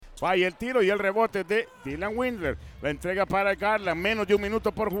Falla el tiro y el rebote de Dylan Windler. La entrega para Garland. Menos de un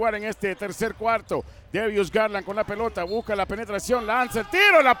minuto por jugar en este tercer cuarto. Darius Garland con la pelota. Busca la penetración. Lanza el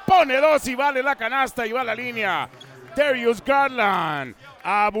tiro. La pone 2 y vale la canasta y va a la línea. Darius Garland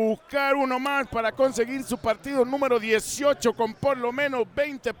a buscar uno más para conseguir su partido número 18 con por lo menos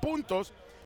 20 puntos.